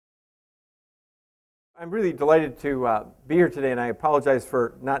I'm really delighted to be here today, and I apologize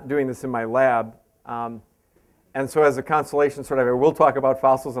for not doing this in my lab. And so as a consolation, I will talk about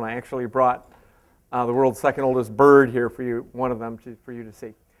fossils, and I actually brought the world's second oldest bird here for you, one of them, for you to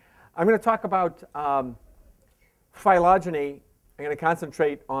see. I'm going to talk about phylogeny. I'm going to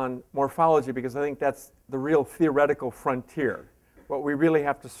concentrate on morphology because I think that's the real theoretical frontier, what we really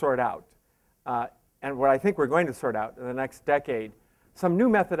have to sort out. And what I think we're going to sort out in the next decade, some new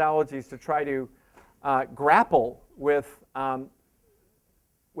methodologies to try to grapple with trying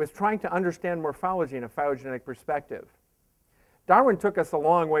to understand morphology in a phylogenetic perspective. Darwin took us a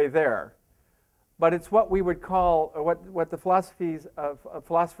long way there, but it's what we would call, what the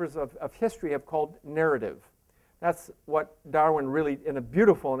philosophers of history have called narrative. That's what Darwin really, in a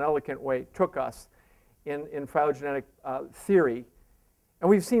beautiful and elegant way, took us in phylogenetic theory. And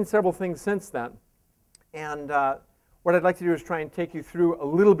we've seen several things since then. And what I'd like to do is try and take you through a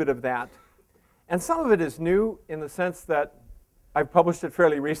little bit of that. And some of it is new in the sense that I've published it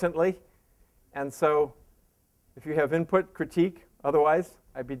fairly recently. And so if you have input, critique, otherwise,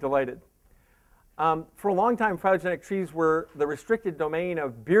 I'd be delighted. For a long time, phylogenetic trees were the restricted domain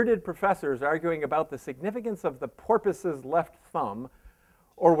of bearded professors arguing about the significance of the porpoise's left thumb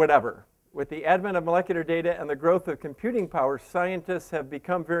or whatever. With the advent of molecular data and the growth of computing power, scientists have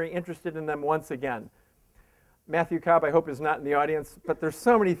become very interested in them once again. Matthew Cobb, I hope, is not in the audience, but there's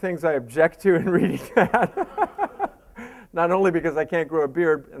so many things I object to in reading that. Not only because I can't grow a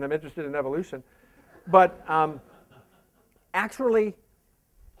beard and I'm interested in evolution, but actually,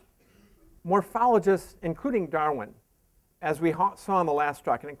 morphologists, including Darwin, as we saw in the last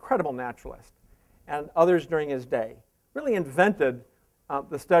talk, an incredible naturalist, and others during his day, really invented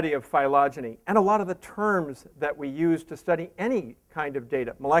the study of phylogeny and a lot of the terms that we use to study any kind of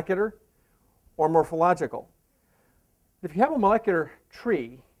data, molecular or morphological. If you have a molecular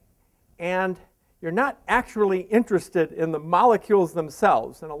tree and you're not actually interested in the molecules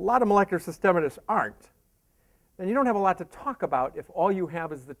themselves, and a lot of molecular systematists aren't, then you don't have a lot to talk about if all you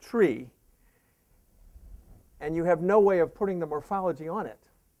have is the tree and you have no way of putting the morphology on it.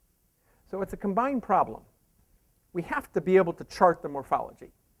 So it's a combined problem. We have to be able to chart the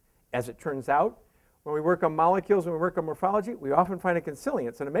morphology. As it turns out, when we work on molecules, when we work on morphology, we often find a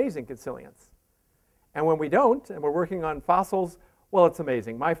consilience, an amazing consilience. And when we don't, and we're working on fossils, well, it's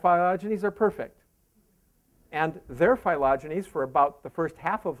amazing. My phylogenies are perfect. And their phylogenies for about the first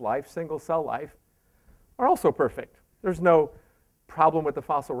half of life, single cell life, are also perfect. There's no problem with the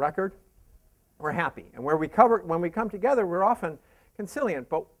fossil record. We're happy. And when we come together, we're often consilient.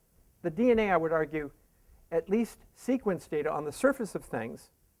 But the DNA, I would argue, at least sequence data on the surface of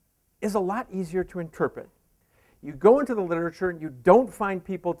things, is a lot easier to interpret. You go into the literature and you don't find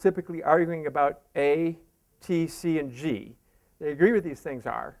people typically arguing about A, T, C, and G. They agree with these things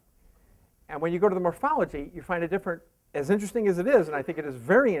are. And when you go to the morphology, you find a different, as interesting as it is, and I think it is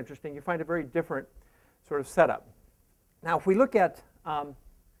very interesting, you find a very different sort of setup. Now, if we look at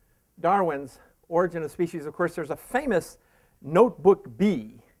Darwin's Origin of Species, of course, there's a famous Notebook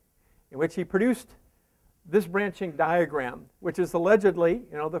B in which he produced this branching diagram, which is allegedly,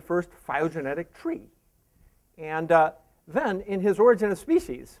 the first phylogenetic tree. And then in his Origin of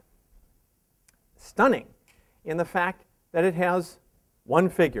Species, stunning in the fact that it has one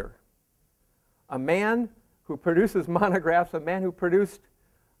figure. A man who produces monographs, a man who produced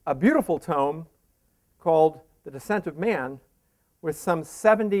a beautiful tome called The Descent of Man with some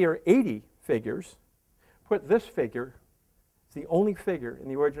 70 or 80 figures, put this figure as the only figure in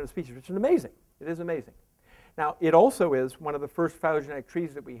the Origin of Species, which is amazing. It is amazing. Now, it also is one of the first phylogenetic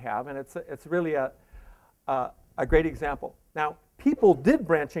trees that we have, and it's really a great example. Now, people did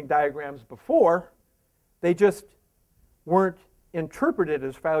branching diagrams before. They just weren't interpreted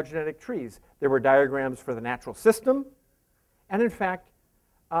as phylogenetic trees. There were diagrams for the natural system, and in fact,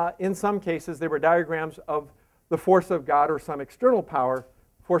 in some cases, they were diagrams of the force of God or some external power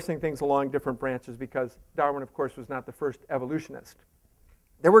forcing things along different branches, because Darwin, of course, was not the first evolutionist.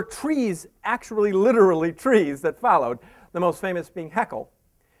 There were trees, actually literally trees, that followed, the most famous being Haeckel.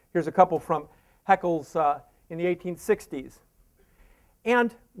 Here's a couple from Haeckel's in the 1860s.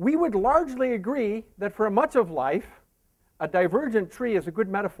 And we would largely agree that for much of life, a divergent tree is a good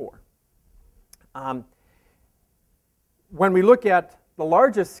metaphor. When we look at the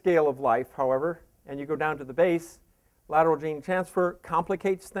largest scale of life, however, and you go down to the base, lateral gene transfer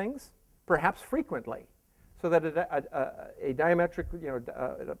complicates things, perhaps frequently, so that a diametric,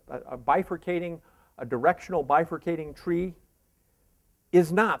 a bifurcating, a directional bifurcating tree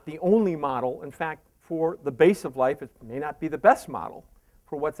is not the only model. In fact, for the base of life, it may not be the best model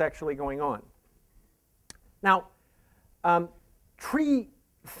for what's actually going on. Now, tree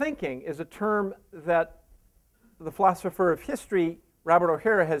thinking is a term that the philosopher of history, Robert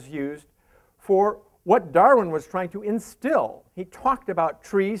O'Hara, has used for what Darwin was trying to instill. He talked about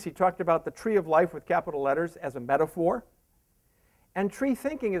trees. He talked about the tree of life with capital letters as a metaphor. And tree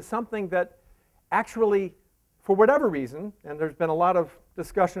thinking is something that actually, for whatever reason, and there's been a lot of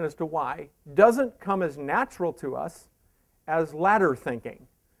discussion as to why, doesn't come as natural to us as ladder thinking,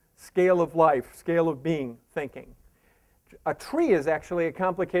 scale of life, scale of being thinking. A tree is actually a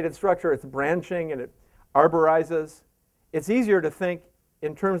complicated structure. It's branching and it arborizes. It's easier to think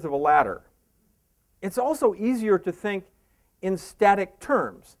in terms of a ladder. It's also easier to think in static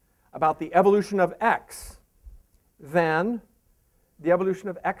terms about the evolution of X than the evolution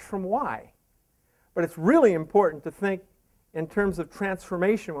of X from Y. But it's really important to think in terms of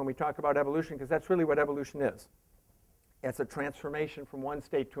transformation when we talk about evolution, because that's really what evolution is. It's a transformation from one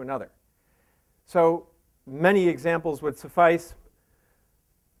state to another. So many examples would suffice.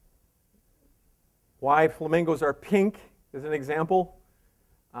 Why flamingos are pink is an example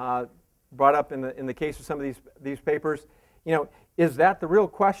brought up in the case of some of these papers. You know, is that the real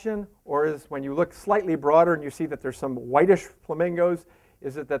question, or is when you look slightly broader and you see that there's some whitish flamingos,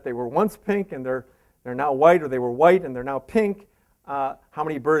 is it that they were once pink and they're now white, or they were white and they're now pink? How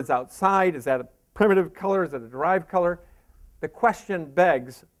many birds outside? Is that a primitive color? Is it a derived color? The question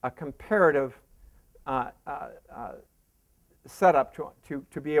begs a comparative setup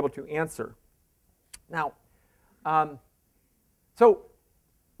to be able to answer. Now, so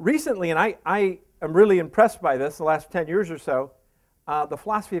recently, and I am really impressed by this, the last 10 years or so, the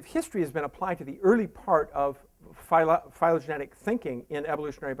philosophy of history has been applied to the early part of phylogenetic thinking in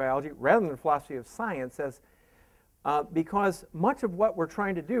evolutionary biology rather than philosophy of science, because much of what we're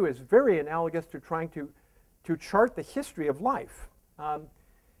trying to do is very analogous to trying to chart the history of life.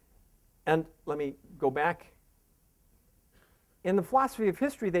 And let me go back. In the philosophy of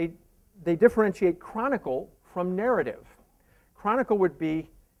history, they differentiate chronicle from narrative. Chronicle would be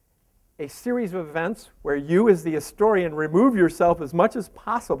a series of events where you, as the historian, remove yourself as much as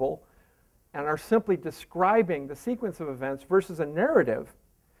possible and are simply describing the sequence of events, versus a narrative,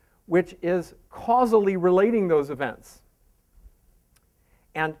 which is causally relating those events.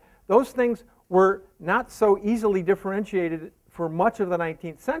 And those things were not so easily differentiated for much of the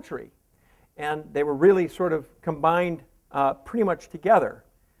 19th century. And they were really sort of combined pretty much together.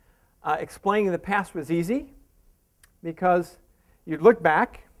 Explaining the past was easy because you'd look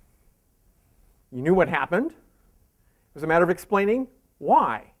back, you knew what happened. It was a matter of explaining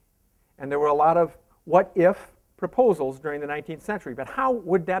why. And there were a lot of what-if proposals during the 19th century. But how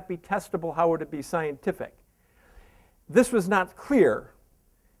would that be testable? How would it be scientific? This was not clear.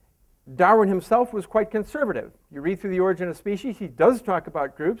 Darwin himself was quite conservative. You read through The Origin of Species, he does talk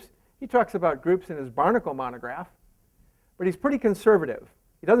about groups. He talks about groups in his Barnacle monograph. But he's pretty conservative.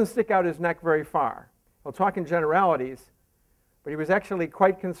 He doesn't stick out his neck very far. He'll talk in generalities, but he was actually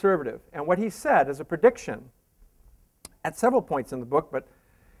quite conservative. And what he said as a prediction, at several points in the book, but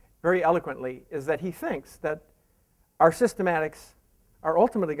very eloquently, is that he thinks that our systematics are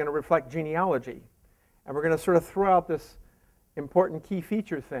ultimately going to reflect genealogy. And we're going to sort of throw out this important key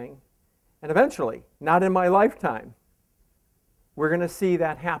feature thing. And eventually, not in my lifetime, we're going to see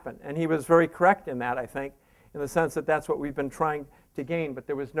that happen. And he was very correct in that, I think, in the sense that that's what we've been trying to gain, but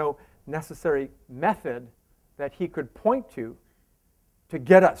there was no necessary method that he could point to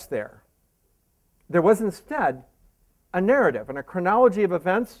get us there. There was instead a narrative and a chronology of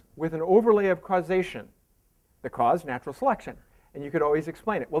events with an overlay of causation. The cause, natural selection. And you could always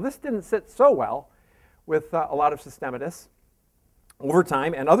explain it. Well, this didn't sit so well with a lot of systematists over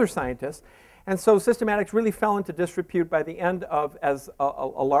time and other scientists. And so systematics really fell into disrepute by the end of, as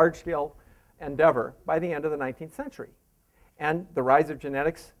a large-scale endeavor, by the end of the 19th century. And the rise of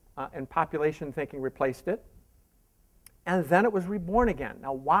genetics and population thinking replaced it. And then it was reborn again.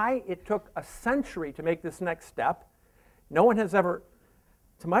 Now, why it took a century to make this next step, no one has ever,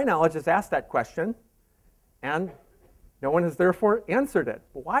 to my knowledge, has asked that question, and no one has therefore answered it.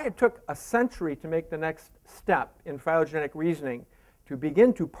 But why it took a century to make the next step in phylogenetic reasoning to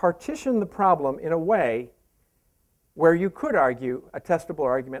begin to partition the problem in a way where you could argue a testable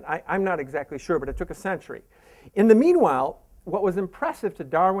argument, I'm not exactly sure, but it took a century. In the meanwhile, what was impressive to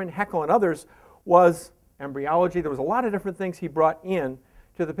Darwin, Haeckel, and others was embryology. There was a lot of different things he brought in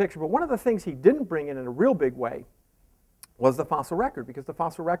to the picture, but one of the things he didn't bring in a real big way was the fossil record, because the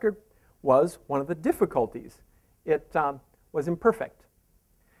fossil record was one of the difficulties. It was imperfect.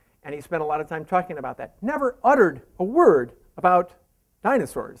 And he spent a lot of time talking about that. Never uttered a word about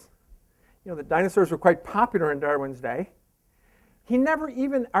dinosaurs. You know, the dinosaurs were quite popular in Darwin's day. He never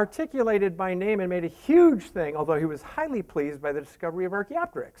even articulated by name and made a huge thing, although he was highly pleased by the discovery of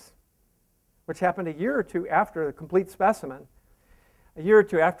Archaeopteryx, which happened a year or two after the complete specimen, a year or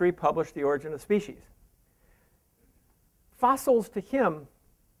two after he published The Origin of Species. Fossils to him,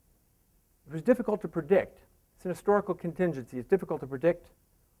 it was difficult to predict. It's an historical contingency. It's difficult to predict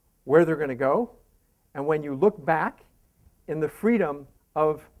where they're going to go. And when you look back in the freedom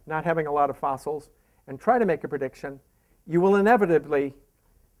of not having a lot of fossils and try to make a prediction, you will inevitably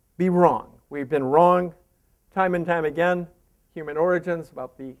be wrong. We've been wrong time and time again. Human origins,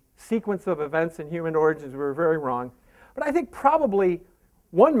 about the sequence of events in human origins, we were very wrong. But I think probably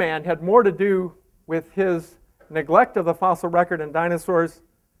one man had more to do with his neglect of the fossil record in dinosaurs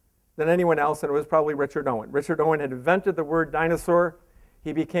than anyone else, and it was probably Richard Owen. Richard Owen had invented the word dinosaur.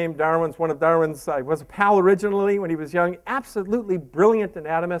 He became one of Darwin's, was a pal originally when he was young, absolutely brilliant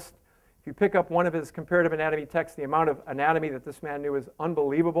anatomist. If you pick up one of his comparative anatomy texts, the amount of anatomy that this man knew is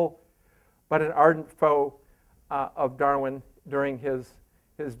unbelievable, but an ardent foe of Darwin during his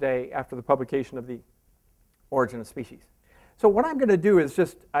day after the publication of The Origin of Species. So what I'm going to do is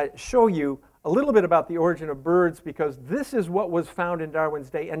just show you a little bit about the origin of birds, because this is what was found in Darwin's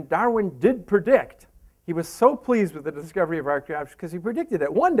day, and Darwin did predict. He was so pleased with the discovery of Archaeopteryx because he predicted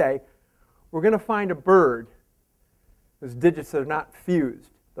that one day we're going to find a bird whose digits are not fused.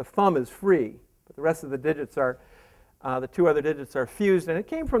 The thumb is free, but the rest of the digits are, the two other digits are fused, and it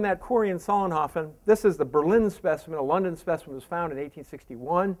came from that quarry in Solnhofen. This is the Berlin specimen. A London specimen was found in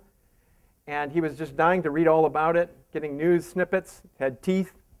 1861, and he was just dying to read all about it, getting news snippets, had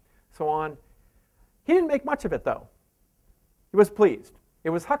teeth, so on. He didn't make much of it, though. He was pleased.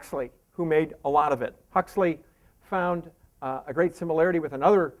 It was Huxley who made a lot of it. Huxley found a great similarity with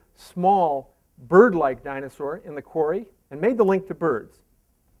another small bird-like dinosaur in the quarry and made the link to birds.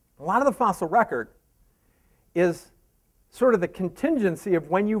 A lot of the fossil record is sort of the contingency of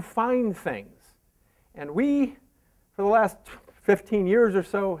when you find things. And we, for the last 15 years or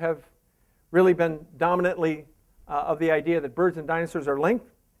so, have really been dominantly of the idea that birds and dinosaurs are linked.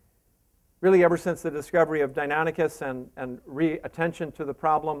 Really ever since the discovery of Deinonychus and re-attention to the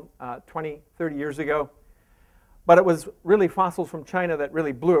problem 20, 30 years ago. But it was really fossils from China that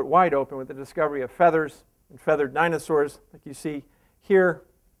really blew it wide open with the discovery of feathers and feathered dinosaurs, like you see here.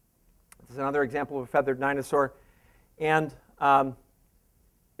 This is another example of a feathered dinosaur. And in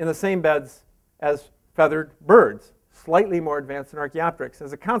the same beds as feathered birds, slightly more advanced than Archaeopteryx.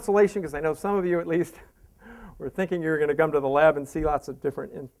 As a consolation, because I know some of you at least were thinking you were going to come to the lab and see lots of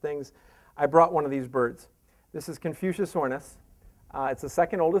different things, I brought one of these birds. This is Confucius ornis. It's the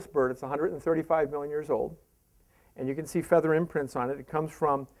second oldest bird. It's 135 million years old. And you can see feather imprints on it. It comes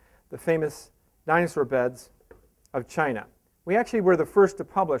from the famous dinosaur beds of China. We actually were the first to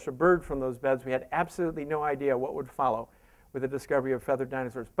publish a bird from those beds. We had absolutely no idea what would follow with the discovery of feathered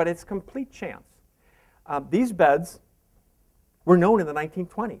dinosaurs. But it's complete chance. These beds were known in the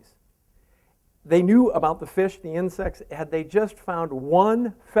 1920s. They knew about the fish, the insects. Had they just found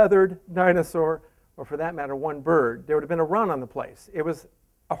one feathered dinosaur, or for that matter, one bird, there would have been a run on the place. It was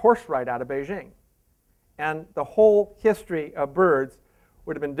a horse ride out of Beijing. And the whole history of birds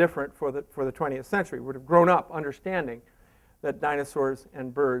would have been different for the 20th century. We would have grown up understanding that dinosaurs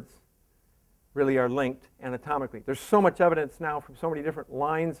and birds really are linked anatomically. There's so much evidence now from so many different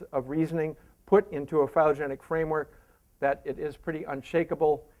lines of reasoning put into a phylogenetic framework that it is pretty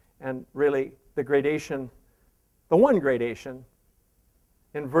unshakable, and really the gradation, the one gradation,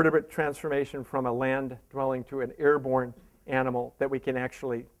 invertebrate transformation from a land dwelling to an airborne animal that we can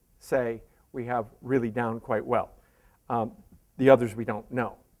actually say we have really down quite well. The others we don't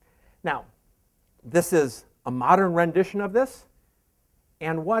know. Now, this is a modern rendition of this,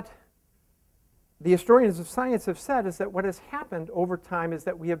 and what the historians of science have said is that what has happened over time is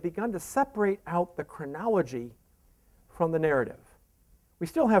that we have begun to separate out the chronology from the narrative. We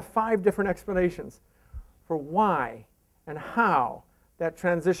still have 5 different explanations for why and how that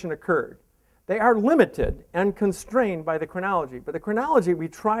transition occurred. They are limited and constrained by the chronology, but the chronology we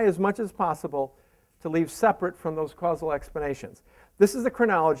try as much as possible to leave separate from those causal explanations. This is the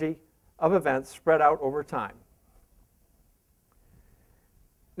chronology of events spread out over time.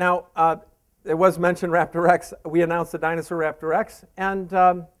 Now, it was mentioned Raptor X. We announced the dinosaur Raptor X,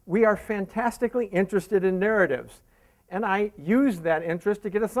 and we are fantastically interested in narratives. And I used that interest to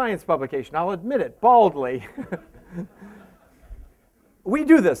get a science publication. I'll admit it baldly. We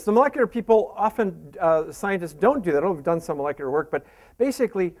do this. The molecular people often, scientists don't do that. We've done some molecular work, but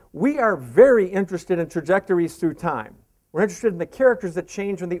basically we are very interested in trajectories through time. We're interested in the characters that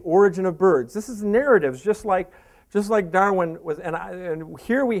change in the origin of birds. This is narratives, just like Darwin was. And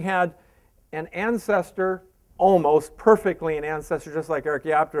here we had an ancestor almost perfectly an ancestor, just like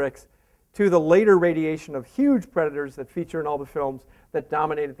Archaeopteryx, to the later radiation of huge predators that feature in all the films that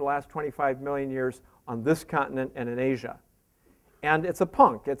dominated the last 25 million years on this continent and in Asia. And it's a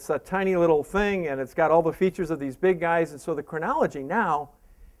punk. It's a tiny little thing, and it's got all the features of these big guys. And so the chronology now,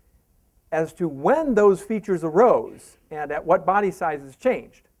 as to when those features arose and at what body sizes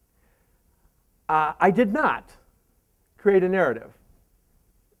changed, I did not create a narrative.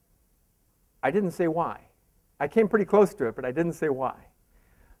 I didn't say why. I came pretty close to it, but I didn't say why.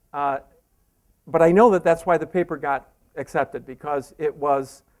 But I know that that's why the paper got accepted, because it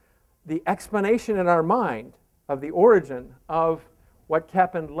was the explanation in our mind of the origin of what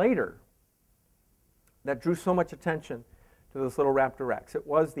happened later that drew so much attention to this little Raptor Rex. It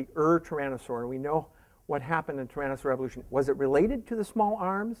was the Tyrannosaur, and we know what happened in Tyrannosaur evolution. Was it related to the small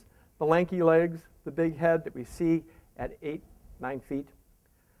arms, the lanky legs, the big head that we see at 8, 9 feet?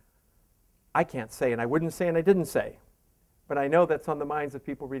 I can't say, and I wouldn't say, and I didn't say. But I know that's on the minds of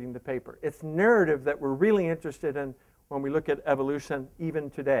people reading the paper. It's narrative that we're really interested in when we look at evolution even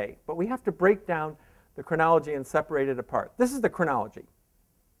today. But we have to break down the chronology and separate it apart. This is the chronology.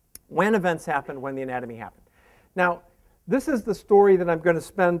 When events happened, when the anatomy happened. Now, this is the story that I'm going to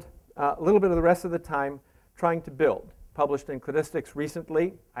spend a little bit of the rest of the time trying to build. Published in Cladistics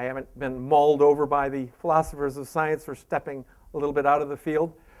recently. I haven't been mauled over by the philosophers of science for stepping a little bit out of the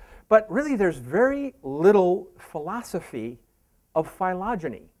field. But really, there's very little philosophy of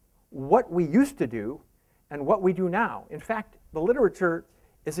phylogeny, what we used to do and what we do now. In fact, the literature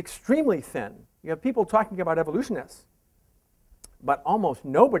is extremely thin. You have people talking about evolutionists, but almost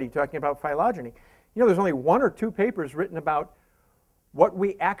nobody talking about phylogeny. You know, there's only 1 or 2 papers written about what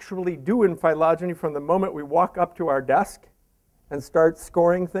we actually do in phylogeny from the moment we walk up to our desk and start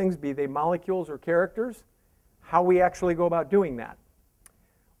scoring things, be they molecules or characters, how we actually go about doing that.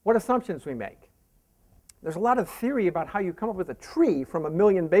 What assumptions we make. There's a lot of theory about how you come up with a tree from 1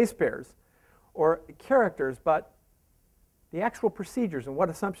 million base pairs or characters, but the actual procedures and what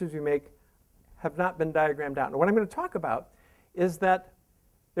assumptions we make have not been diagrammed out. And what I'm going to talk about is that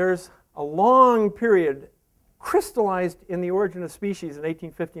there's a long period crystallized in the Origin of Species in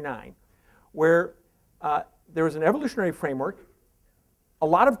 1859 where there was an evolutionary framework. A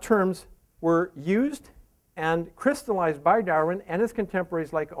lot of terms were used and crystallized by Darwin and his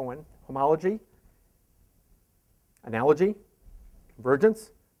contemporaries like Owen: homology, analogy,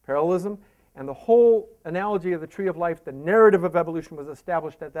 convergence, parallelism, and the whole analogy of the tree of life, the narrative of evolution, was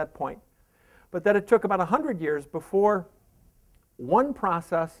established at that point. But that it took about 100 years before one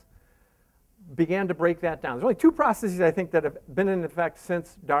process began to break that down. There's only 2 processes, I think, that have been in effect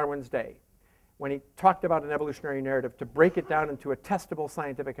since Darwin's day, when he talked about an evolutionary narrative, to break it down into a testable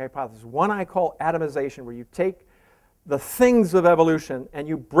scientific hypothesis. One I call atomization, where you take the things of evolution and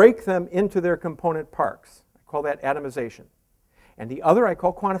you break them into their component parts. I call that atomization. And the other I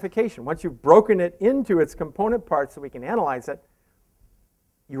call quantification. Once you've broken it into its component parts so we can analyze it,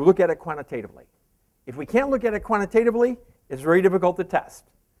 you look at it quantitatively. If we can't look at it quantitatively, it's very difficult to test.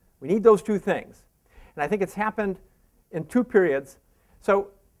 We need those 2 things. And I think it's happened in 2 periods. So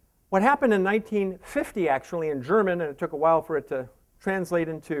what happened in 1950, actually, in German, and it took a while for it to translate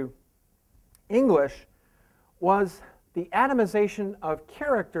into English, was the atomization of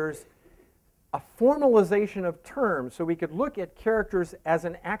characters, a formalization of terms, so we could look at characters as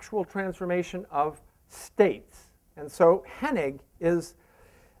an actual transformation of states. And so Hennig is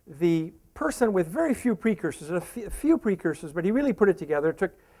the person with very few precursors, a few precursors, but he really put it together. It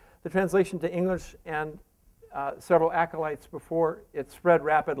took the translation to English and several acolytes before it spread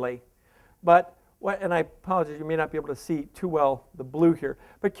rapidly. But, and I apologize, you may not be able to see too well the blue here,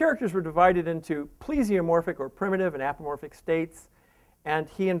 but characters were divided into plesiomorphic or primitive and apomorphic states, and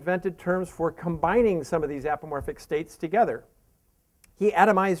he invented terms for combining some of these apomorphic states together. He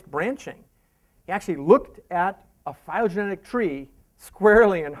atomized branching. He actually looked at a phylogenetic tree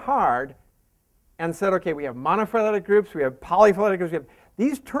squarely and hard and said, okay, we have monophyletic groups, we have polyphyletic groups.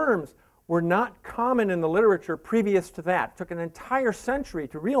 These terms were not common in the literature previous to that. It took an entire century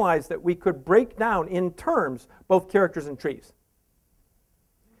to realize that we could break down in terms both characters and trees.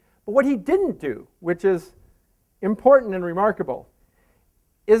 But what he didn't do, which is important and remarkable,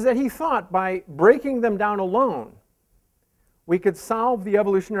 is that he thought by breaking them down alone, we could solve the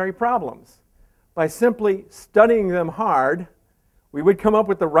evolutionary problems. By simply studying them hard, we would come up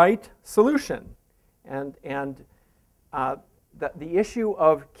with the right solution. And the issue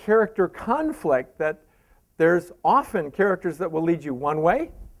of character conflict, that there's often characters that will lead you one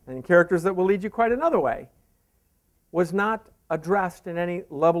way and characters that will lead you quite another way, was not addressed in any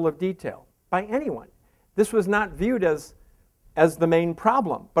level of detail by anyone. This was not viewed as the main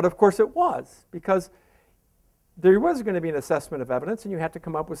problem, but of course it was, because there was going to be an assessment of evidence, and you had to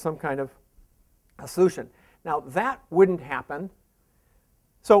come up with some kind of a solution. Now, that wouldn't happen.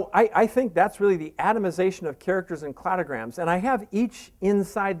 So I think that's really the atomization of characters and cladograms. And I have each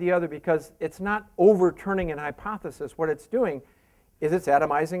inside the other because it's not overturning an hypothesis. What it's doing is it's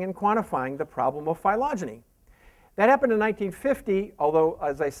atomizing and quantifying the problem of phylogeny. That happened in 1950, although,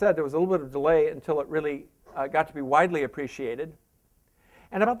 as I said, there was a little bit of delay until it really got to be widely appreciated.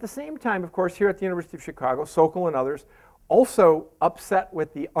 And about the same time, of course, here at the University of Chicago, Sokol and others, also upset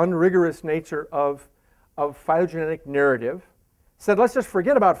with the unrigorous nature of phylogenetic narrative, said, let's just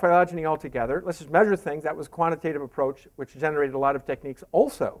forget about phylogeny altogether. Let's just measure things. That was quantitative approach, which generated a lot of techniques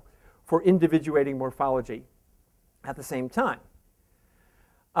also for individuating morphology at the same time.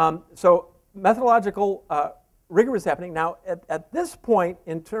 So methodological rigor is happening. Now, at this point,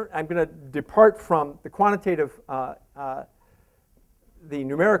 I'm going to depart from the quantitative, the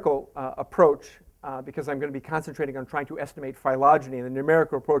numerical approach, because I'm going to be concentrating on trying to estimate phylogeny. And the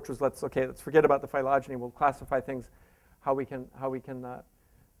numerical approach was, let's forget about the phylogeny. We'll classify things how we can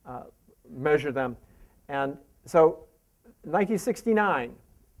measure them. And so 1969,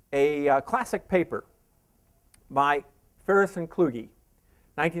 a classic paper by Ferris and Kluge,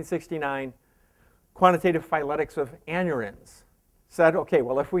 1969, Quantitative Phyletics of Anurans, said, okay,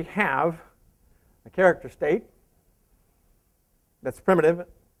 well, if we have a character state that's primitive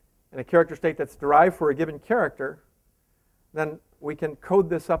and a character state that's derived for a given character, then we can code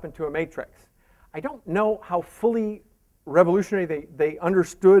this up into a matrix. I don't know how fully revolutionary they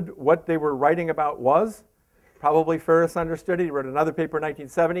understood what they were writing about was. Probably Ferris understood it. He wrote another paper in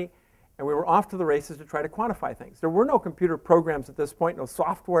 1970, and we were off to the races to try to quantify things. There were no computer programs at this point, no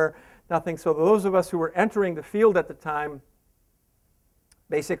software, nothing. So those of us who were entering the field at the time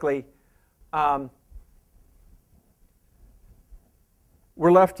basically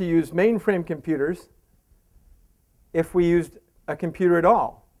were left to use mainframe computers if we used a computer at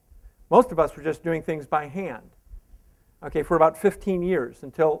all. Most of us were just doing things by hand. Okay, for about 15 years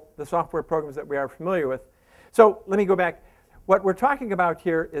until the software programs that we are familiar with. So let me go back. What we're talking about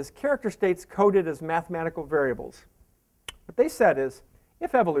here is character states coded as mathematical variables. What they said is,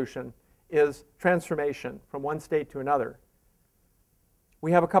 if evolution is transformation from one state to another,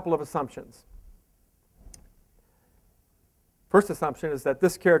 we have a couple of assumptions. First assumption is that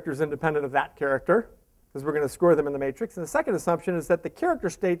this character is independent of that character, because we're going to score them in the matrix. And the second assumption is that the character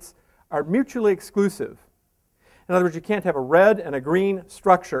states are mutually exclusive. In other words, you can't have a red and a green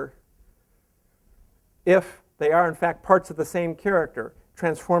structure if they are, in fact, parts of the same character,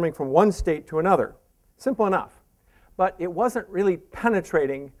 transforming from one state to another. Simple enough. But it wasn't really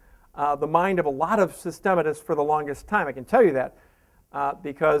penetrating the mind of a lot of systematists for the longest time. I can tell you that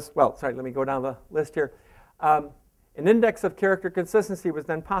because, well, sorry, let me go down the list here. An index of character consistency was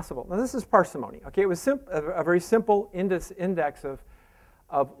then possible. Now, this is parsimony. Okay, it was a very simple index of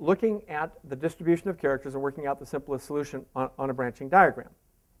looking at the distribution of characters and working out the simplest solution on a branching diagram.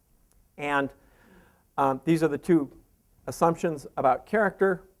 And these are the two assumptions about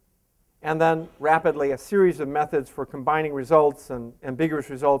character, and then rapidly a series of methods for combining results and ambiguous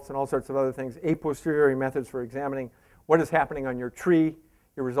results and all sorts of other things, a posteriori methods for examining what is happening on your tree,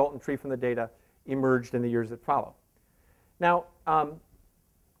 your resultant tree from the data, emerged in the years that follow. Now,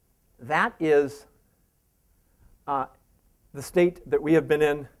 that is the state that we have been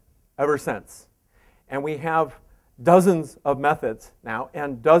in ever since. And we have dozens of methods now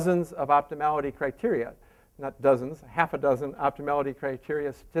and dozens of optimality criteria. Not dozens, half a dozen optimality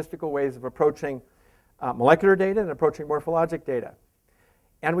criteria, statistical ways of approaching molecular data and approaching morphologic data.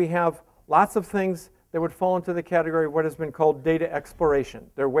 And we have lots of things that would fall into the category of what has been called data exploration.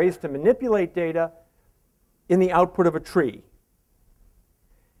 There are ways to manipulate data in the output of a tree.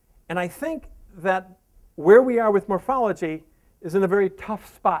 And I think that where we are with morphology is in a very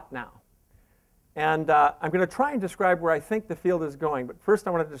tough spot now. And I'm going to try and describe where I think the field is going. But first,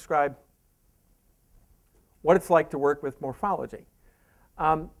 I want to describe what it's like to work with morphology.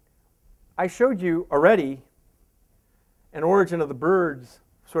 I showed you already an origin of the birds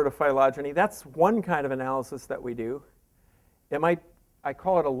sort of phylogeny. That's one kind of analysis that we do. I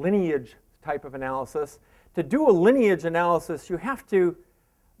call it a lineage type of analysis. To do a lineage analysis, you have to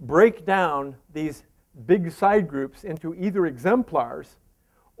break down these big side groups into either exemplars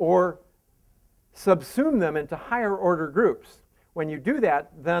or subsume them into higher order groups. When you do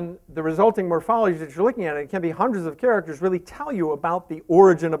that, then the resulting morphology that you're looking at, it can be hundreds of characters, really tell you about the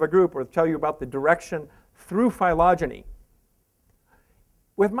origin of a group or tell you about the direction through phylogeny.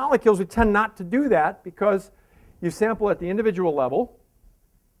 With molecules, we tend not to do that because you sample at the individual level.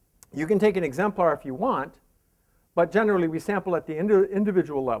 You can take an exemplar if you want, but generally we sample at the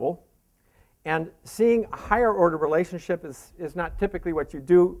individual level. And seeing a higher order relationship is not typically what you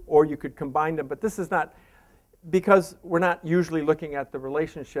do, or you could combine them, but this is not, because we're not usually looking at the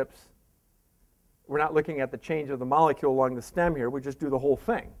relationships, we're not looking at the change of the molecule along the stem here, we just do the whole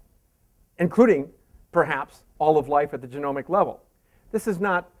thing, including perhaps all of life at the genomic level. This is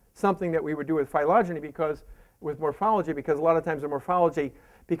not something that we would do with phylogeny, because with morphology, because a lot of times the morphology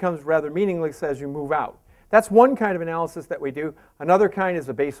becomes rather meaningless as you move out. That's one kind of analysis that we do. Another kind is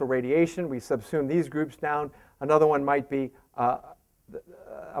a basal radiation. We subsume these groups down. Another one might be a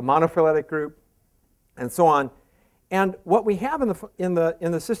monophyletic group, and so on. And what we have in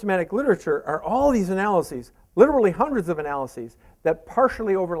the systematic literature are all these analyses, literally hundreds of analyses, that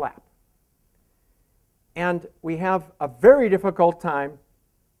partially overlap. And we have a very difficult time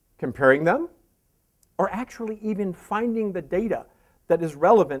comparing them, or actually even finding the data that is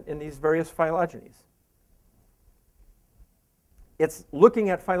relevant in these various phylogenies. It's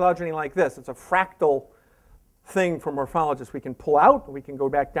looking at phylogeny like this. It's a fractal thing for morphologists. We can pull out, we can go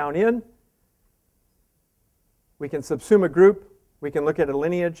back down in, we can subsume a group, we can look at a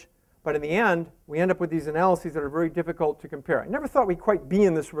lineage, but in the end, we end up with these analyses that are very difficult to compare. I never thought we'd quite be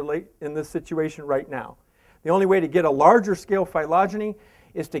in this situation right now. The only way to get a larger scale phylogeny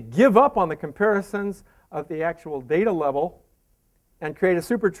is to give up on the comparisons of the actual data level and create a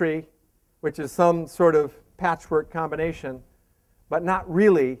supertree, which is some sort of patchwork combination, but not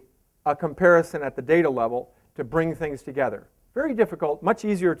really a comparison at the data level to bring things together. Very difficult, much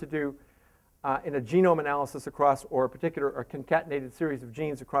easier to do in a genome analysis across, or a particular or concatenated series of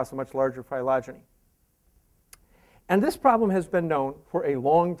genes across a much larger phylogeny. And this problem has been known for a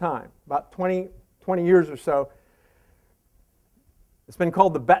long time, about 20 years or so. It's been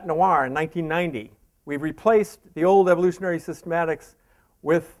called the bête noire in 1990. We've replaced the old evolutionary systematics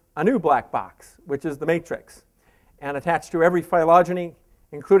with a new black box, which is the matrix. And attached to every phylogeny,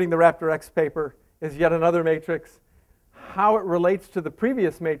 including the Raptor X paper, is yet another matrix. How it relates to the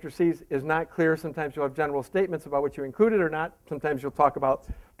previous matrices is not clear. Sometimes you'll have general statements about what you included or not. Sometimes you'll talk about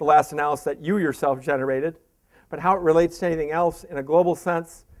the last analysis that you yourself generated. But how it relates to anything else in a global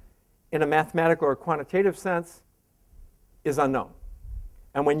sense, in a mathematical or quantitative sense, is unknown.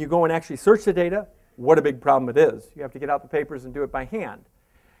 And when you go and actually search the data, what a big problem it is. You have to get out the papers and do it by hand.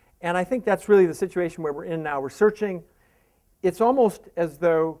 And I think that's really the situation where we're in now. We're searching. It's almost as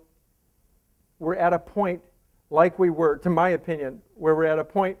though we're at a point like we were, to my opinion, where we're at a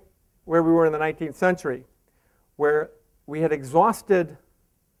point where we were in the 19th century, where we had exhausted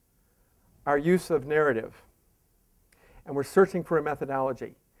our use of narrative, and we're searching for a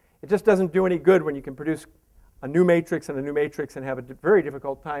methodology. It just doesn't do any good when you can produce a new matrix and a new matrix and have a very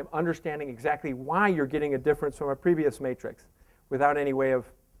difficult time understanding exactly why you're getting a difference from a previous matrix without any way of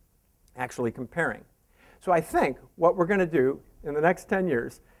actually comparing. So I think what we're going to do in the next 10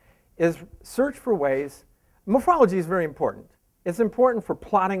 years is search for ways. Morphology is very important. It's important for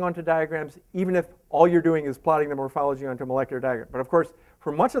plotting onto diagrams, even if all you're doing is plotting the morphology onto a molecular diagram. But of course,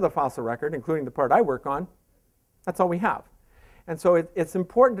 for much of the fossil record, including the part I work on, that's all we have. And so it's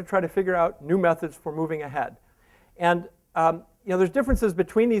important to try to figure out new methods for moving ahead. And there's differences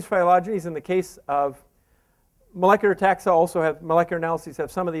between these phylogenies. In the case of molecular taxa, also have molecular analyses have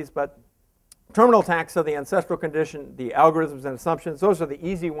some of these, but terminal taxa, the ancestral condition, the algorithms and assumptions, those are the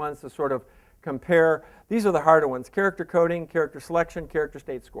easy ones to sort of compare. These are the harder ones: character coding, character selection, character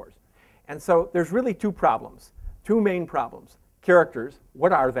state scores. And so there's really two problems, two main problems. Characters,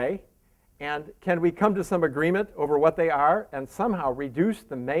 what are they? And can we come to some agreement over what they are and somehow reduce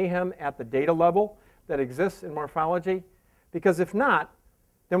the mayhem at the data level that exists in morphology? Because if not,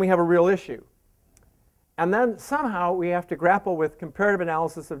 then we have a real issue. And then somehow we have to grapple with comparative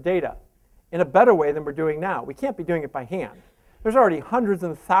analysis of data in a better way than we're doing now. We can't be doing it by hand. There's already hundreds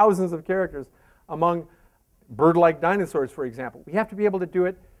and thousands of characters among bird-like dinosaurs, for example. We have to be able to do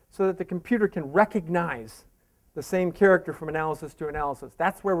it so that the computer can recognize the same character from analysis to analysis.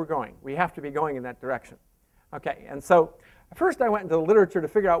 That's where we're going. We have to be going in that direction. Okay, and so first I went into the literature to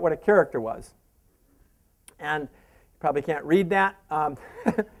figure out what a character was. And you probably can't read that. You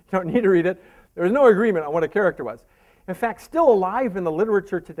don't need to read it. There was no agreement on what a character was. In fact, still alive in the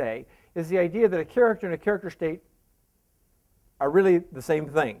literature today is the idea that a character and a character state are really the same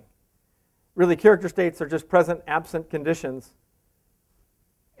thing. Really, character states are just present absent conditions,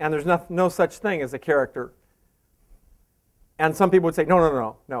 and there's no such thing as a character. And some people would say,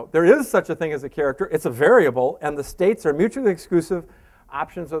 no. There is such a thing as a character. It's a variable, and the states are mutually exclusive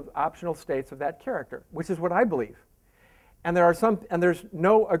optional states of that character, which is what I believe. And there's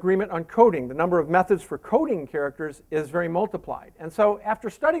no agreement on coding. The number of methods for coding characters is very multiplied. And so after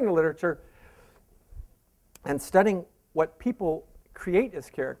studying the literature and studying what people create as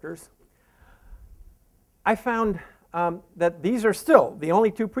characters, I found that these are still the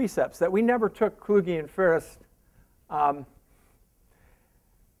only two precepts that we never took Kluge and Ferris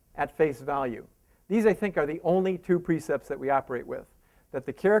at face value. These, I think, are the only two precepts that we operate with. That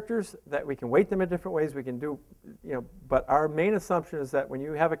the characters, that we can weight them in different ways, we can do, but our main assumption is that when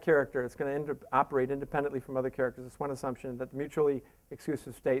you have a character, it's going to operate independently from other characters. It's one assumption, that the mutually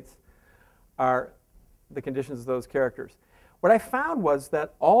exclusive states are the conditions of those characters. What I found was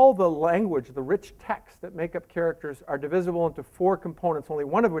that all the language, the rich text that make up characters, are divisible into four components, only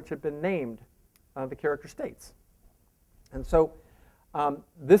one of which had been named, the character states. And so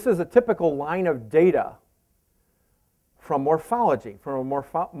this is a typical line of data from morphology, from a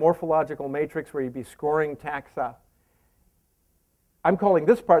morphological matrix where you'd be scoring taxa. I'm calling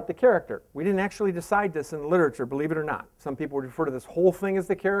this part the character. We didn't actually decide this in the literature, believe it or not. Some people would refer to this whole thing as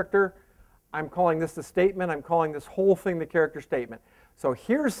the character. I'm calling this the statement. I'm calling this whole thing the character statement. So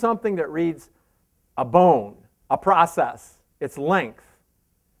here's something that reads a bone, a process, its length,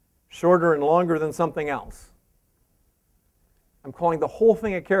 shorter and longer than something else. I'm calling the whole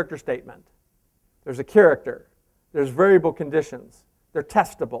thing a character statement. There's a character. There's variable conditions. They're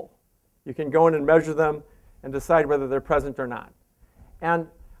testable. You can go in and measure them and decide whether they're present or not. And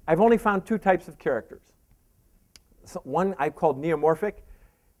I've only found two types of characters. So one I've called neomorphic,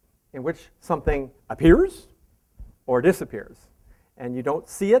 in which something appears or disappears. And you don't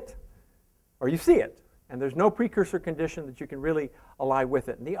see it, or you see it. And there's no precursor condition that you can really ally with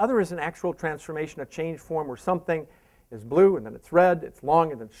it. And the other is an actual transformation, a change form, where something is blue, and then it's red, it's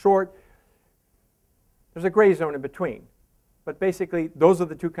long, and then short. There's a gray zone in between. But basically, those are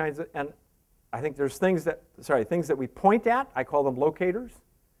the two kinds of, and I think there's things that we point at. I call them locators.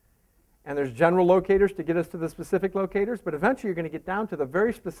 And there's general locators to get us to the specific locators. But eventually, you're going to get down to the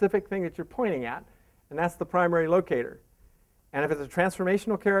very specific thing that you're pointing at, and that's the primary locator. And if it's a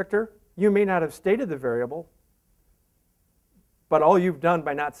transformational character, you may not have stated the variable, but all you've done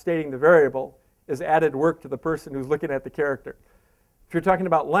by not stating the variable is added work to the person who's looking at the character. If you're talking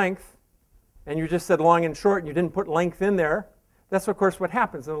about length, and you just said long and short, and you didn't put length in there, that's, of course, what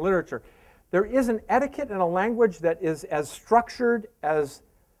happens in the literature. There is an etiquette and a language that is as structured as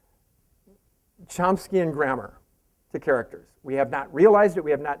Chomskyan grammar to characters. We have not realized it.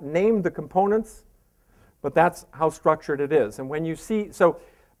 We have not named the components, but that's how structured it is. And when you see,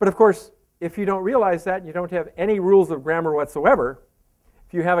 but of course, if you don't realize that, you don't have any rules of grammar whatsoever.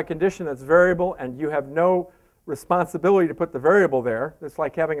 If you have a condition that's variable and you have no responsibility to put the variable there, it's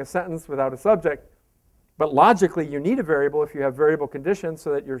like having a sentence without a subject. But logically, you need a variable if you have variable conditions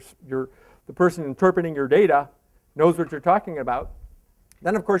so that the person interpreting your data knows what you're talking about.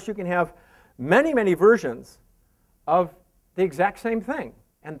 Then, of course, you can have many, many versions of the exact same thing.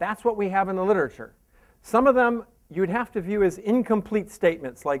 And that's what we have in the literature. Some of them you'd have to view as incomplete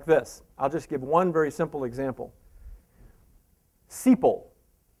statements like this. I'll just give one very simple example. Sepal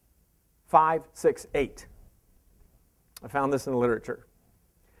 5, 6, 8. I found this in the literature.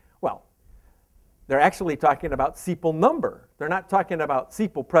 Well, they're actually talking about sepal number. They're not talking about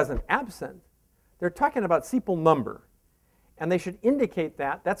sepal present absent. They're talking about sepal number. And they should indicate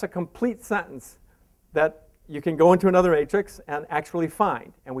that. That's a complete sentence that you can go into another matrix and actually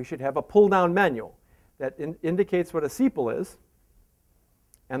find. And we should have a pull-down menu that indicates what a sepal is.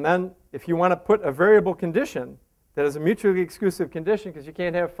 And then if you want to put a variable condition that is a mutually exclusive condition, because you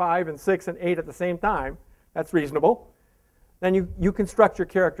can't have 5 and 6 and 8 at the same time, that's reasonable, then you construct your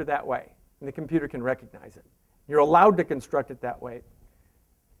character that way, and the computer can recognize it. You're allowed to construct it that way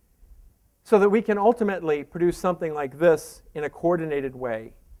so that we can ultimately produce something like this in a coordinated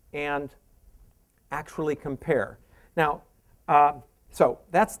way and actually compare. Now, so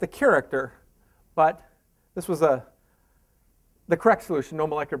that's the character, but this was the correct solution. No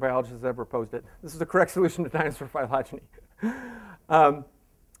molecular biologist has ever proposed it. This is the correct solution to dinosaur phylogeny.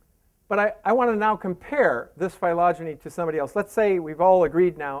 But I want to now compare this phylogeny to somebody else. Let's say we've all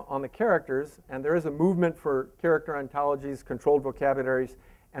agreed now on the characters, and there is a movement for character ontologies, controlled vocabularies,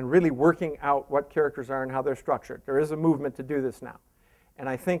 and really working out what characters are and how they're structured. There is a movement to do this now. And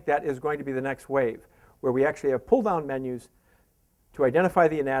I think that is going to be the next wave, where we actually have pull-down menus to identify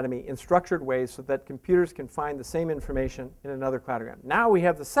the anatomy in structured ways so that computers can find the same information in another cladogram. Now we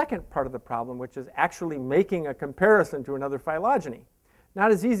have the second part of the problem, which is actually making a comparison to another phylogeny.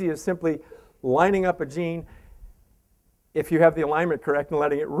 Not as easy as simply lining up a gene if you have the alignment correct and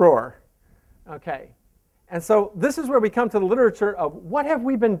letting it roar. Okay. And so this is where we come to the literature of what have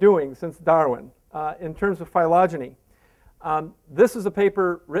we been doing since Darwin in terms of phylogeny. This is a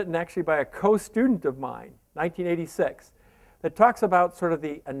paper written actually by a co-student of mine, 1986, that talks about sort of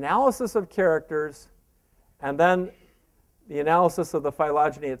the analysis of characters and then the analysis of the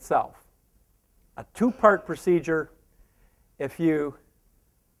phylogeny itself. a two-part procedure. If you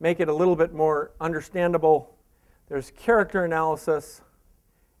make it a little bit more understandable, there's character analysis,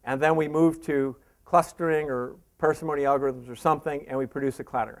 and then we move to clustering or parsimony algorithms or something, and we produce a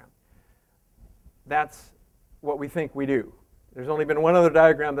cladogram. That's what we think we do. There's only been one other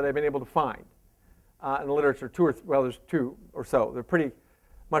diagram that I've been able to find in the literature, well, there's two or so. They're pretty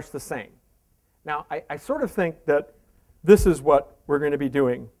much the same. Now, I sort of think that this is what we're going to be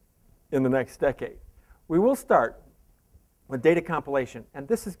doing in the next decade. We will start with data compilation, and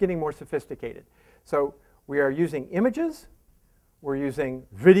this is getting more sophisticated. So we are using images, we're using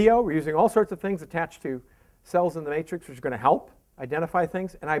video, we're using all sorts of things attached to cells in the matrix, which is going to help identify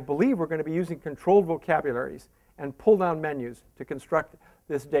things, and I believe we're going to be using controlled vocabularies and pull-down menus to construct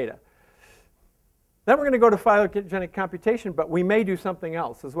this data. Then we're going to go to phylogenetic computation, but we may do something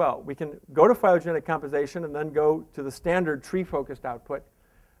else as well. We can go to phylogenetic computation and then go to the standard tree-focused output.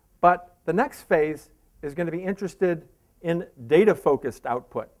 But the next phase is going to be interested in data-focused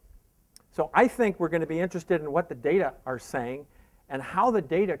output. So I think we're going to be interested in what the data are saying and how the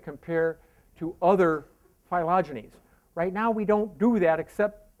data compare to other phylogenies. Right now, we don't do that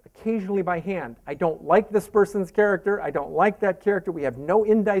except occasionally by hand. I don't like this person's character. I don't like that character. We have no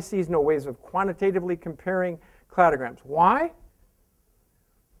indices, no ways of quantitatively comparing cladograms. Why?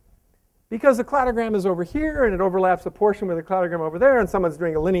 Because the cladogram is over here, and it overlaps a portion with the cladogram over there, and someone's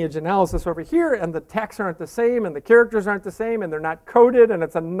doing a lineage analysis over here, and the texts aren't the same, and the characters aren't the same, and they're not coded, and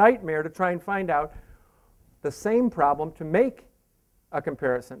it's a nightmare to try and find out the same problem to make a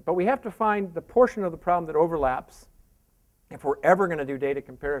comparison. But we have to find the portion of the problem that overlaps if we're ever going to do data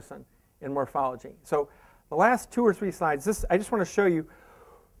comparison in morphology. So the last 2 or 3 slides, I just want to show you,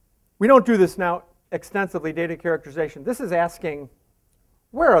 we don't do this now extensively, data characterization. This is asking,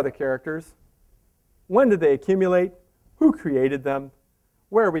 where are the characters? When did they accumulate? Who created them?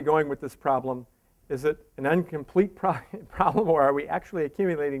 Where are we going with this problem? Is it an incomplete problem, or are we actually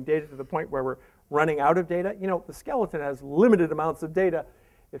accumulating data to the point where we're running out of data? You know, the skeleton has limited amounts of data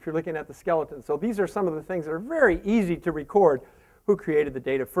if you're looking at the skeleton. So these are some of the things that are very easy to record. Who created the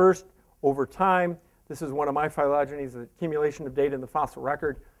data first, over time? This is one of my phylogenies, the accumulation of data in the fossil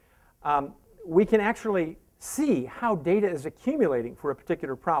record. We can actually see how data is accumulating for a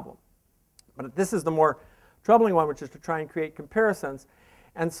particular problem. But this is the more troubling one, which is to try and create comparisons.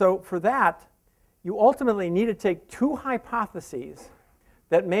 And so for that, you ultimately need to take 2 hypotheses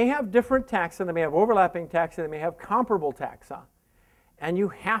that may have different taxa, they may have overlapping taxa, they may have comparable taxa. And you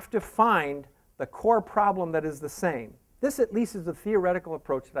have to find the core problem that is the same. This at least is the theoretical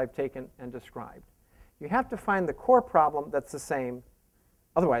approach that I've taken and described. You have to find the core problem that's the same,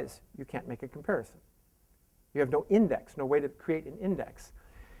 otherwise you can't make a comparison. You have no index, no way to create an index.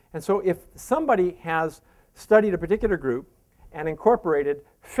 And so if somebody has studied a particular group and incorporated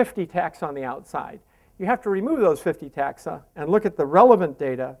 50 taxa on the outside, you have to remove those 50 taxa and look at the relevant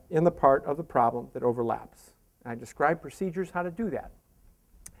data in the part of the problem that overlaps. And I describe procedures how to do that.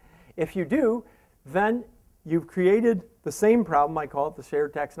 If you do, then you've created the same problem. I call it the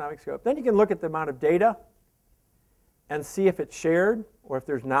shared taxonomic scope. Then you can look at the amount of data and see if it's shared or if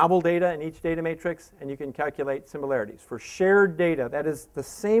there's novel data in each data matrix, and you can calculate similarities. For shared data, that is the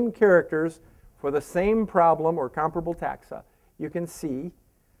same characters for the same problem or comparable taxa, you can see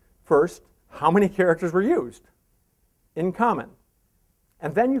first how many characters were used in common.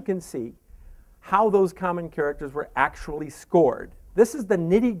 And then you can see how those common characters were actually scored. This is the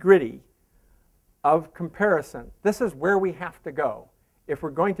nitty-gritty of comparison. This is where we have to go if we're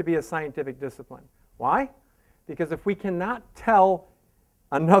going to be a scientific discipline. Why? Because if we cannot tell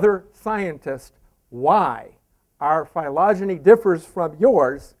another scientist why our phylogeny differs from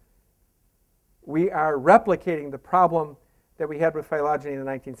yours, we are replicating the problem that we had with phylogeny in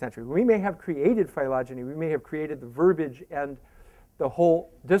the 19th century. We may have created phylogeny, we may have created the verbiage and the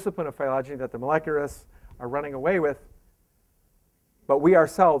whole discipline of phylogeny that the molecularists are running away with, but we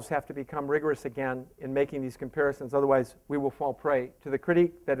ourselves have to become rigorous again in making these comparisons. Otherwise, we will fall prey to the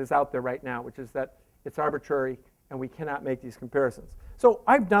critique that is out there right now, which is that it's arbitrary and we cannot make these comparisons. So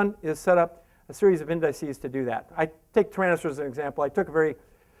I've done is set up a series of indices to do that. I take Tyrannosaurus as an example.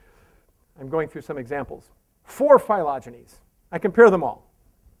 I'm going through some examples. 4 phylogenies. I compare them all.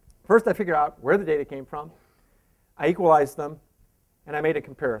 First, I figure out where the data came from. I equalize them, and I made a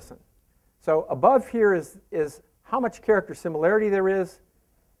comparison. So above here is how much character similarity there is,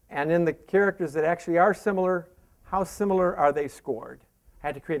 and in the characters that actually are similar, how similar are they scored? I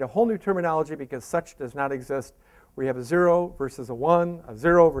had to create a whole new terminology because such does not exist. We have a 0 versus a 1, a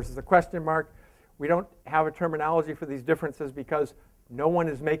 0 versus a question mark. We don't have a terminology for these differences because no one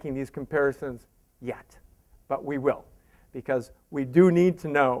is making these comparisons yet. But we will, because we do need to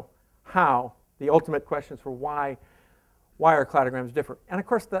know how the ultimate questions for why are cladograms different. And of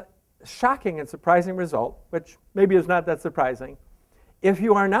course, the shocking and surprising result, which maybe is not that surprising, if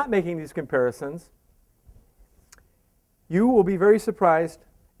you are not making these comparisons, you will be very surprised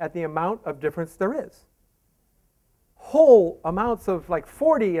at the amount of difference there is. Whole amounts of like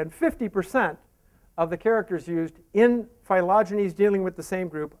 40 and 50% of the characters used in phylogenies dealing with the same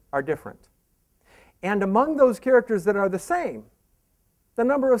group are different. And among those characters that are the same, the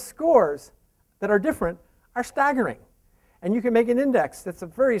number of scores that are different are staggering. And you can make an index that's a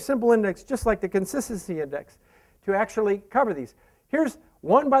very simple index, just like the consistency index, to actually cover these. Here's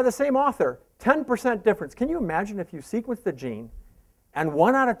one by the same author, 10% difference. Can you imagine if you sequenced the gene and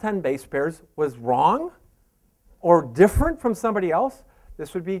 1 out of 10 base pairs was wrong or different from somebody else?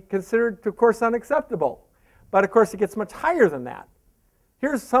 This would be considered, of course, unacceptable. But of course, it gets much higher than that.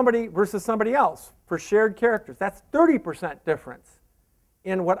 Here's somebody versus somebody else for shared characters. That's 30% difference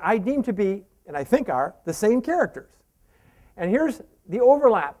in what I deem to be, and I think are, the same characters. And here's the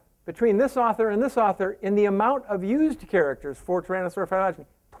overlap between this author and this author in the amount of used characters for Tyrannosaurus phylogeny,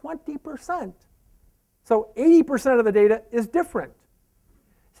 20%. So 80% of the data is different.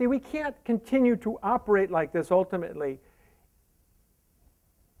 See, we can't continue to operate like this ultimately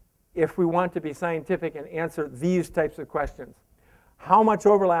if we want to be scientific and answer these types of questions. How much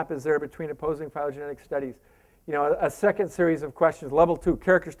overlap is there between opposing phylogenetic studies? You know, a second series of questions, level 2,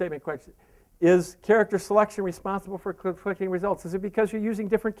 character statement questions. Is character selection responsible for conflicting results? Is it because you're using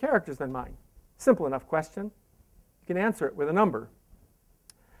different characters than mine? Simple enough question. You can answer it with a number.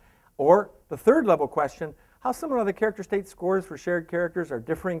 Or the third level question, how similar are the character state scores for shared characters? Are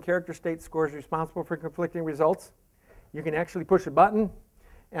differing character state scores responsible for conflicting results? You can actually push a button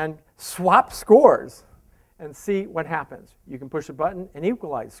and swap scores and see what happens. You can push a button and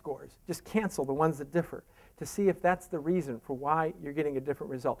equalize scores. Just cancel the ones that differ to see if that's the reason for why you're getting a different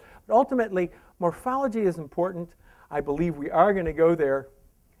result. But ultimately, morphology is important. I believe we are going to go there,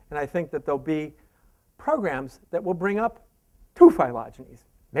 and I think that there'll be programs that will bring up 2 phylogenies,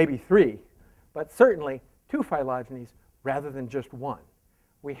 maybe 3, but certainly 2 phylogenies rather than just 1.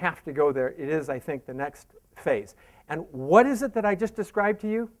 We have to go there. It is, I think, the next phase. And what is it that I just described to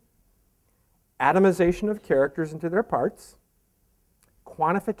you? Atomization of characters into their parts,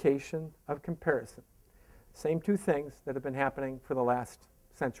 quantification of comparison. Same 2 things that have been happening for the last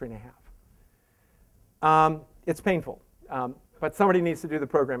century and a half. It's painful, but somebody needs to do the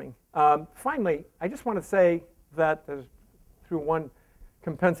programming. Finally, I just want to say that through one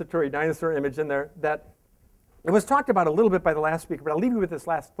compensatory dinosaur image in there, that it was talked about a little bit by the last speaker, but I'll leave you with this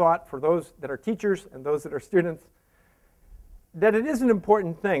last thought for those that are teachers and those that are students, that it is an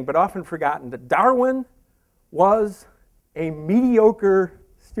important thing, but often forgotten, that Darwin was a mediocre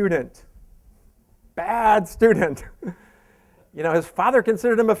student. Bad student. You know, his father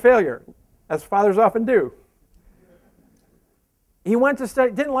considered him a failure, as fathers often do. He went to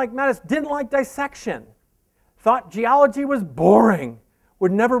study, didn't like medicine, didn't like dissection, thought geology was boring,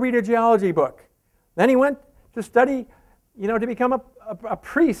 would never read a geology book. Then he went to study, you know, to become a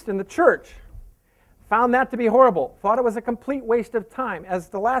priest in the church. Found that to be horrible, thought it was a complete waste of time. As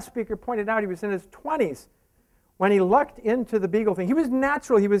the last speaker pointed out, he was in his 20s when he lucked into the beagle thing. He was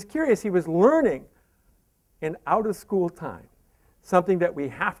natural, he was curious, he was learning in out-of-school time, something that we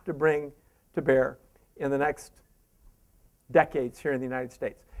have to bring to bear in the next decades here in the United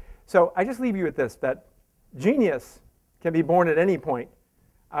States. So I just leave you with this, that genius can be born at any point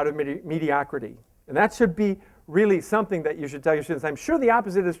out of mediocrity. And that should be really something that you should tell your students. I'm sure the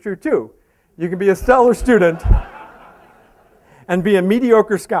opposite is true too. You can be a stellar student and be a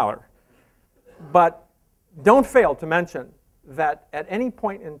mediocre scholar. But don't fail to mention that at any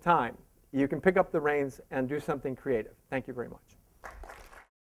point in time, you can pick up the reins and do something creative. Thank you very much.